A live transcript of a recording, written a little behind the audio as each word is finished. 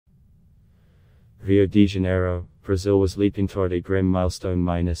Rio de Janeiro, Brazil was leaping toward a grim milestone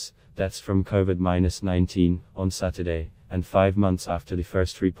minus deaths from COVID-19 on Saturday, and 5 months after the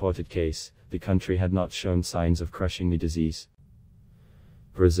first reported case, the country had not shown signs of crushing the disease.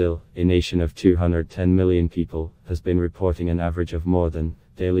 Brazil, a nation of 210 million people, has been reporting an average of more than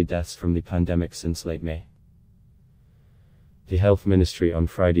daily deaths from the pandemic since late May. The health ministry on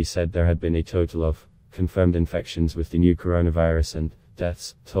Friday said there had been a total of confirmed infections with the new coronavirus and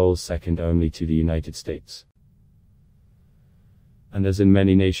deaths tolls second only to the United States. And as in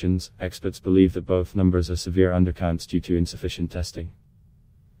many nations, experts believe that both numbers are severe undercounts due to insufficient testing.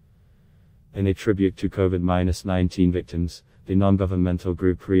 In a tribute to COVID-19 victims, the non-governmental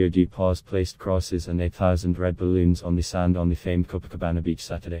group RIO DE JANEIRO placed crosses and 1,000 red balloons on the sand on the famed Copacabana beach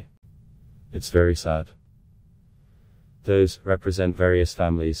Saturday. It's very sad. Those represent various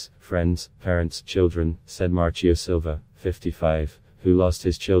families, friends, parents, children, said Marcio Silva, 55, who lost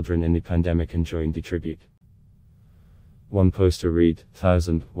his children in the pandemic and joined the tribute. One poster read,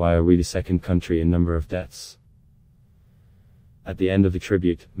 1,000, why are we the second country in number of deaths? At the end of the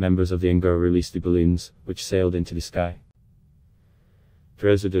tribute, members of the NGO released the balloons, which sailed into the sky.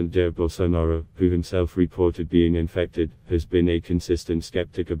 President Jair Bolsonaro, who himself reported being infected, has been a consistent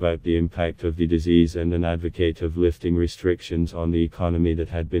skeptic about the impact of the disease and an advocate of lifting restrictions on the economy that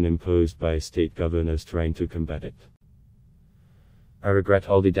had been imposed by state governors trying to combat it. I regret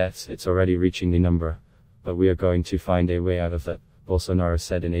all the deaths, it's already reaching the number, but we are going to find a way out of that, Bolsonaro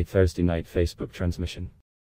said in a Thursday night Facebook transmission.